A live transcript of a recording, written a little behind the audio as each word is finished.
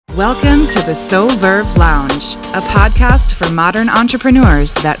Welcome to the So Verve Lounge, a podcast for modern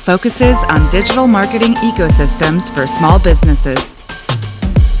entrepreneurs that focuses on digital marketing ecosystems for small businesses.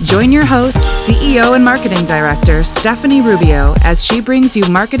 Join your host, CEO and Marketing Director, Stephanie Rubio, as she brings you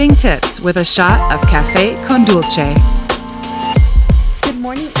marketing tips with a shot of Café con Dulce. Good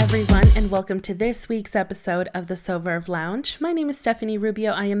morning, everyone, and welcome to this week's episode of the So Verve Lounge. My name is Stephanie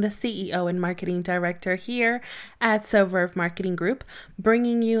Rubio. I am the CEO and Marketing Director here at So Verve Marketing Group,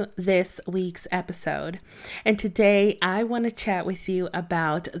 bringing you this week's episode. And today, I want to chat with you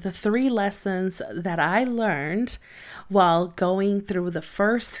about the 3 lessons that I learned while going through the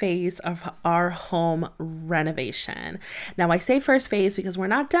first phase of our home renovation. Now, I say first phase because we're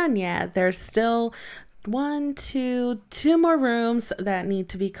not done yet. There's still two more rooms that need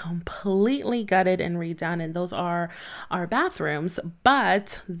to be completely gutted and redone, and those are our bathrooms.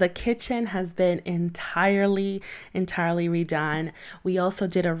 But the kitchen has been entirely redone. We also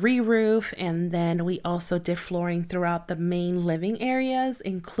did a re-roof, and then we also did flooring throughout the main living areas,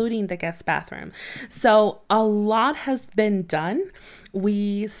 including the guest bathroom. So a lot has been done.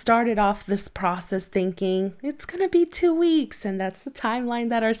 We started off this process thinking it's going to be 2 weeks, and that's the timeline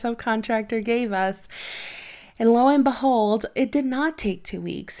that our subcontractor gave us. And lo and behold, it did not take 2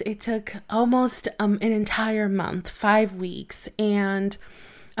 weeks. It took almost an entire month, 5 weeks. And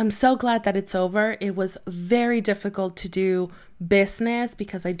I'm so glad that it's over. It was very difficult to do business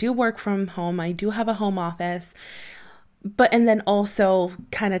because I do work from home. I do have a home office. And then also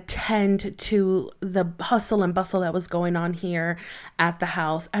kind of tend to the hustle and bustle that was going on here at the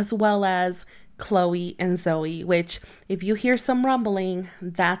house, as well as Chloe and Zoe, which if you hear some rumbling,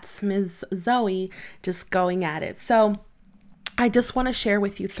 that's Ms. Zoe just going at it. So I just want to share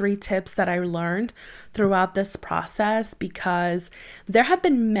with you 3 tips that I learned throughout this process, because there have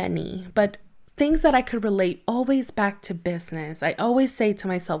been many, but things that I could relate always back to business. I always say to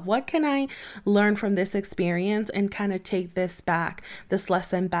myself, what can I learn from this experience and kind of take this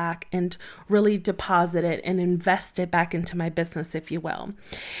lesson back and really deposit it and invest it back into my business, if you will.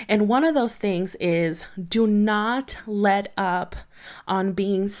 And one of those things is do not let up on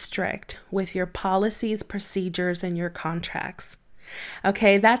being strict with your policies, procedures, and your contracts.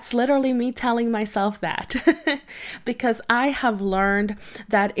 Okay, that's literally me telling myself that because I have learned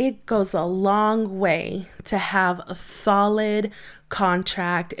that it goes a long way to have a solid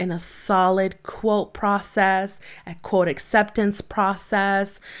contract and a solid quote process, a quote acceptance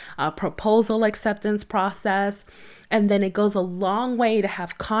process, a proposal acceptance process. And then it goes a long way to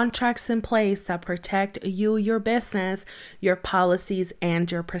have contracts in place that protect you, your business, your policies,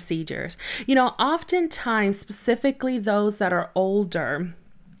 and your procedures. You know, oftentimes, specifically those that are older,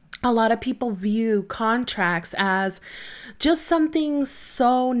 a lot of people view contracts as just something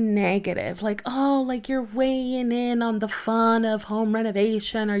so negative, like, oh, like you're weighing in on the fun of home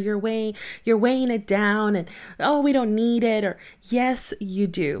renovation, or you're weighing it down, and oh, we don't need it. Or yes, you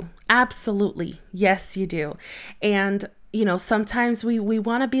do. Absolutely. Yes, you do. And you know, sometimes we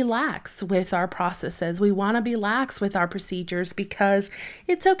want to be lax with our processes. We want to be lax with our procedures because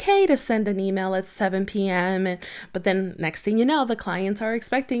it's okay to send an email at 7 p.m. But then next thing you know, the clients are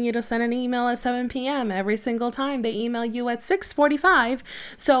expecting you to send an email at 7 p.m. every single time they email you at 6:45.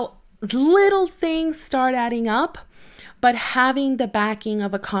 So little things start adding up. But having the backing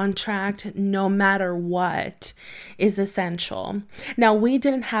of a contract, no matter what, is essential. Now, we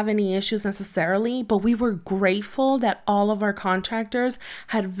didn't have any issues necessarily, but we were grateful that all of our contractors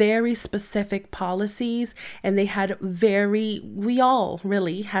had very specific policies, and we all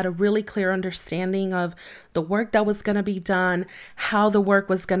really had a really clear understanding of the work that was going to be done, how the work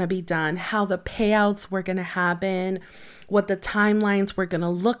was going to be done, how the payouts were going to happen, what the timelines were going to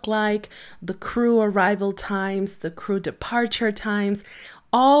look like, the crew arrival times, the crew departure times,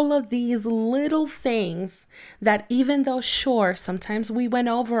 all of these little things that, even though sure, sometimes we went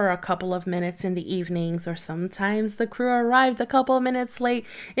over a couple of minutes in the evenings, or sometimes the crew arrived a couple of minutes late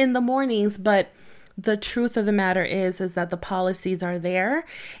in the mornings, but the truth of the matter is that the policies are there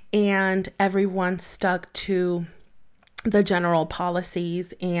and everyone stuck to the general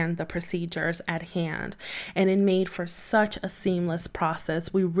policies and the procedures at hand, and it made for such a seamless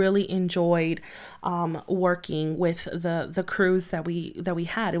process. We really enjoyed working with the crews that we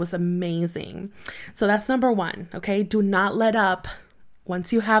had. It was amazing. So that's number 1. Okay, do not let up.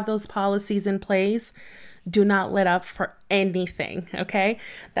 Once you have those policies in place, do not let up for anything. Okay,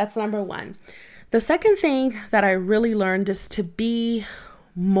 that's number 1. The second thing that I really learned is to be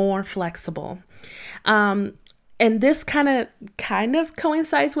more flexible. And this kind of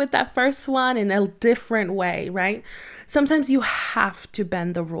coincides with that first one in a different way, right? Sometimes you have to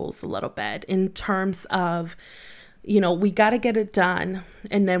bend the rules a little bit in terms of we got to get it done.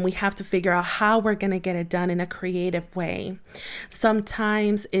 And then we have to figure out how we're going to get it done in a creative way.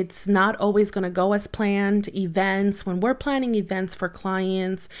 Sometimes it's not always going to go as planned. When we're planning events for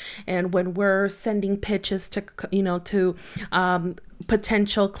clients and when we're sending pitches to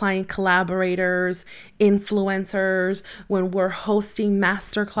potential client collaborators, influencers, when we're hosting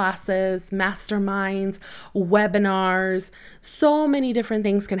master classes, masterminds, webinars, so many different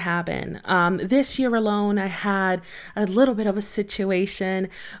things can happen. This year alone, I had a little bit of a situation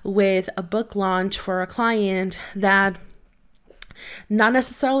with a book launch for a client that not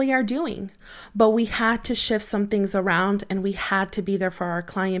necessarily are doing, but we had to shift some things around and we had to be there for our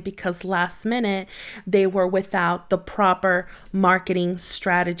client because last minute they were without the proper marketing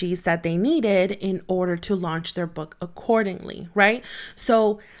strategies that they needed in order to launch their book accordingly, right?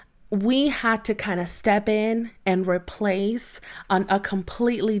 So we had to kind of step in and replace on a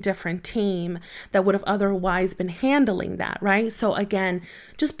completely different team that would have otherwise been handling that, right? So again,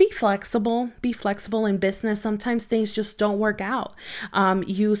 just be flexible in business. Sometimes things just don't work out. I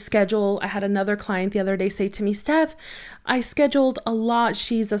had another client the other day say to me, Steph, I scheduled a lot.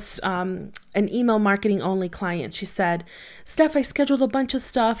 She's an email marketing only client. She said, Steph, I scheduled a bunch of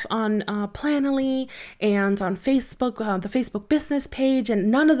stuff on Planoly and on Facebook, the Facebook business page, and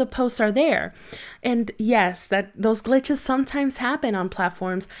none of the posts are there. And yes, that those glitches sometimes happen on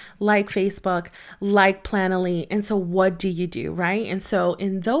platforms like Facebook, like Planoly. And so what do you do, right? And so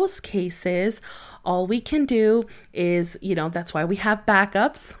in those cases, all we can do is, that's why we have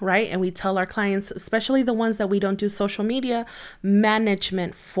backups, right? And we tell our clients, especially the ones that we don't do social media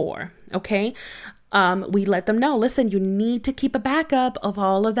management for, okay? We let them know, listen, you need to keep a backup of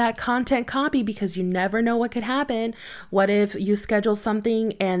all of that content copy because you never know what could happen. What if you schedule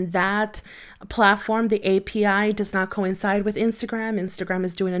something and that platform, the API does not coincide with Instagram. Instagram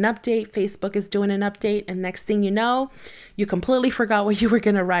is doing an update. Facebook is doing an update. And next thing you know, you completely forgot what you were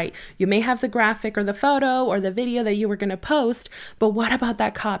going to write. You may have the graphic or the photo or the video that you were going to post, but what about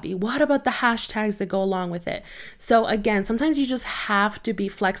that copy? What about the hashtags that go along with it? So again, sometimes you just have to be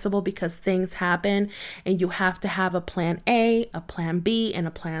flexible because things happen and you have to have a plan A, a plan B, and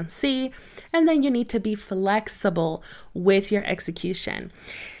a plan C. And then you need to be flexible with your execution.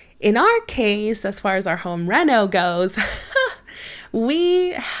 In our case, as far as our home reno goes,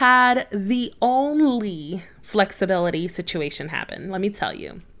 we had the only flexibility situation happen. Let me tell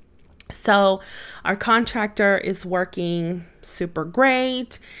you. So our contractor is working super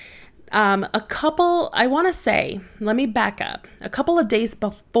great. Let me back up. A couple of days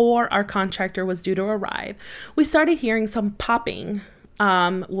before our contractor was due to arrive, we started hearing some popping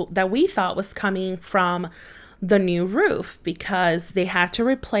that we thought was coming from the new roof because they had to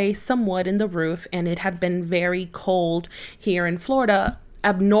replace some wood in the roof and it had been very cold here in Florida,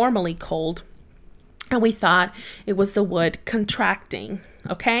 abnormally cold. And we thought it was the wood contracting.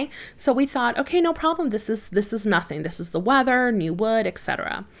 Okay. So we thought, okay, no problem. This is nothing. This is the weather, new wood,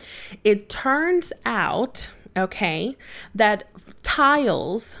 etc. It turns out, okay, that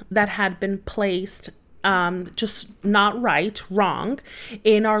tiles that had been placed just not right, wrong,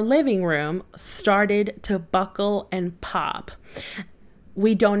 in our living room started to buckle and pop.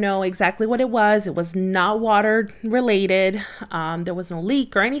 We don't know exactly what it was. It was not water related. There was no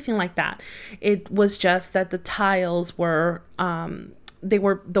leak or anything like that. It was just that the tiles were,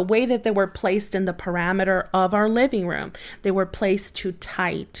 the way that they were placed in the parameter of our living room, they were placed too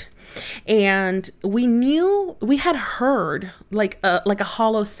tight. And we had heard like a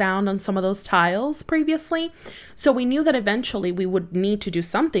hollow sound on some of those tiles previously. So we knew that eventually we would need to do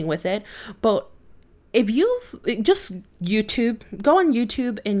something with it. But if you've just go on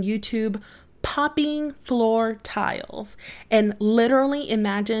YouTube and YouTube popping floor tiles and literally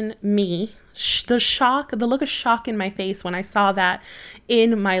imagine me, the look of shock in my face when I saw that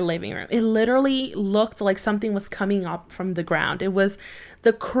in my living room. It literally looked like something was coming up from the ground. It was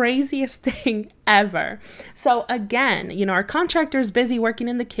the craziest thing ever. So again, our contractor is busy working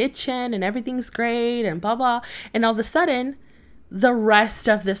in the kitchen and everything's great and blah, blah. And all of a sudden, the rest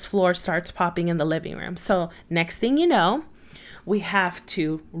of this floor starts popping in the living room. So next thing you know, we have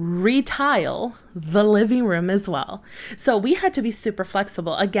to retile the living room as well. So we had to be super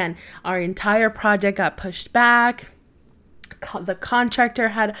flexible. Again, our entire project got pushed back. The contractor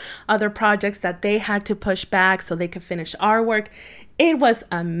had other projects that they had to push back so they could finish our work. It was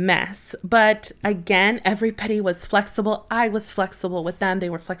a mess. But again, everybody was flexible. I was flexible with them. They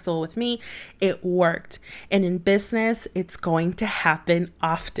were flexible with me. It worked. And in business, it's going to happen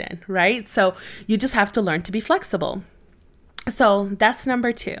often, right? So you just have to learn to be flexible. So that's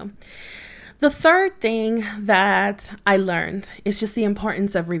number 2. The third thing that I learned is just the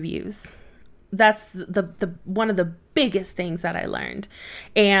importance of reviews. that's the one of the biggest things that I learned.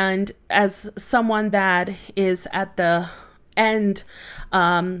 And as someone that is at the end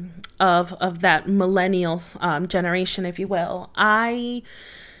of that millennial generation, if you will, I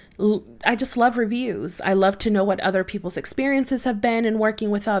just love reviews. I love to know what other people's experiences have been in working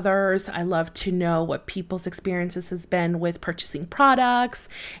with others. I love to know what people's experiences has been with purchasing products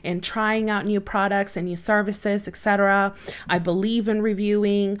and trying out new products and new services, etc. I believe in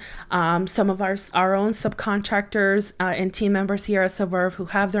reviewing. Some of our own subcontractors and team members here at Soverve who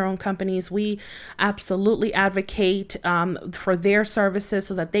have their own companies, we absolutely advocate for their services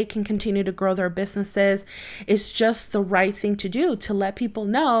so that they can continue to grow their businesses. It's just the right thing to do, to let people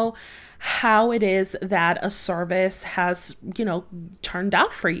know how it is that a service has, turned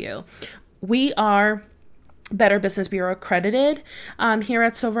out for you. We are Better Business Bureau accredited here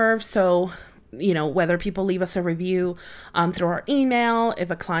at Soverve. So, whether people leave us a review through our email, if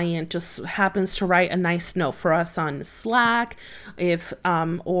a client just happens to write a nice note for us on Slack,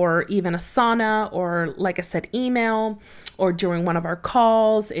 or even Asana, or like I said, email, or during one of our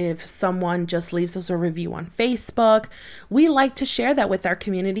calls, if someone just leaves us a review on Facebook, we like to share that with our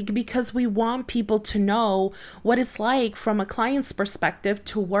community because we want people to know what it's like from a client's perspective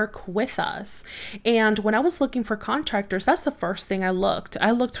to work with us. And when I was looking for contractors, that's the first thing I looked.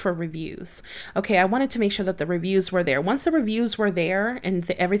 I looked for reviews. Okay, I wanted to make sure that the reviews were there. Once the reviews were there and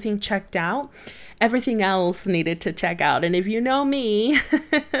everything checked out, everything else needed to check out. And if you know me,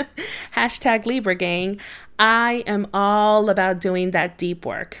 hashtag Libra Gang, I am all about doing that deep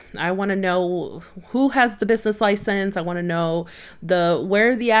work. I want to know who has the business license. I want to know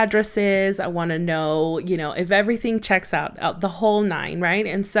where the address is. I want to know, if everything checks out the whole nine, right?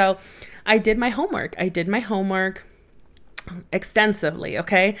 And so I did my homework. Extensively,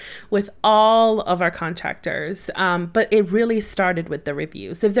 okay, with all of our contractors. But it really started with the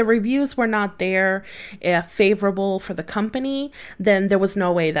reviews. If the reviews were not there, favorable for the company, then there was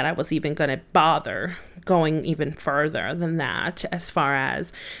no way that I was even going to bother going even further than that as far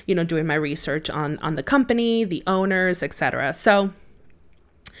as, doing my research on the company, the owners, etc. So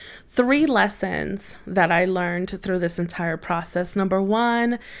 3 lessons that I learned through this entire process. Number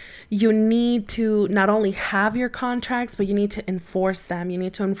 1, you need to not only have your contracts, but you need to enforce them. You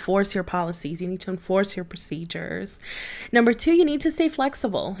need to enforce your policies. You need to enforce your procedures. Number 2, you need to stay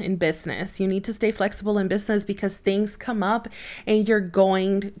flexible in business. You need to stay flexible in business because things come up and you're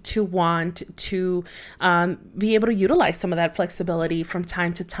going to want to be able to utilize some of that flexibility from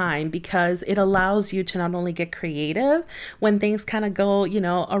time to time because it allows you to not only get creative when things kind of go,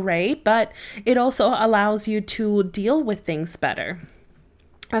 array, but it also allows you to deal with things better.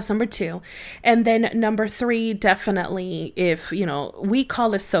 That's number 2. And then number 3, definitely, if, we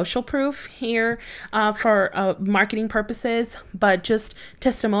call it social proof here for marketing purposes, but just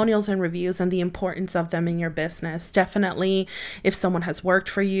testimonials and reviews and the importance of them in your business. Definitely, if someone has worked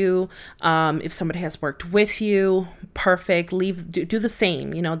for you, if somebody has worked with you, perfect. Do the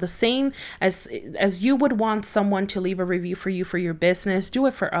same, the same as you would want someone to leave a review for you for your business, do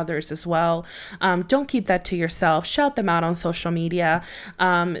it for others as well. Don't keep that to yourself. Shout them out on social media.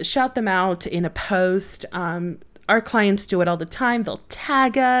 Shout them out in a post. Our clients do it all the time. They'll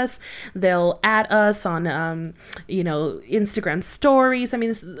tag us. They'll add us on, Instagram stories. I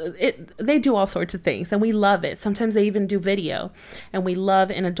mean, they do all sorts of things and we love it. Sometimes they even do video and we love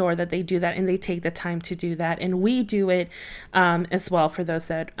and adore that they do that and they take the time to do that. And we do it as well for those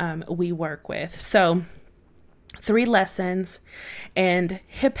that we work with. So 3 lessons and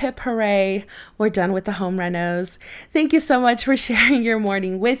hip hip hooray, we're done with the home renos. Thank you so much for sharing your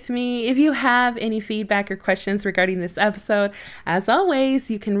morning with me. If you have any feedback or questions regarding this episode, as always,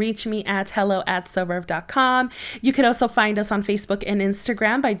 you can reach me at hello@soverve.com. You can also find us on Facebook and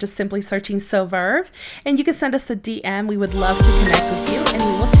Instagram by just simply searching Soverve, and you can send us a DM. We would love to connect with you and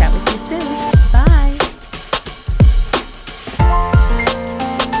we will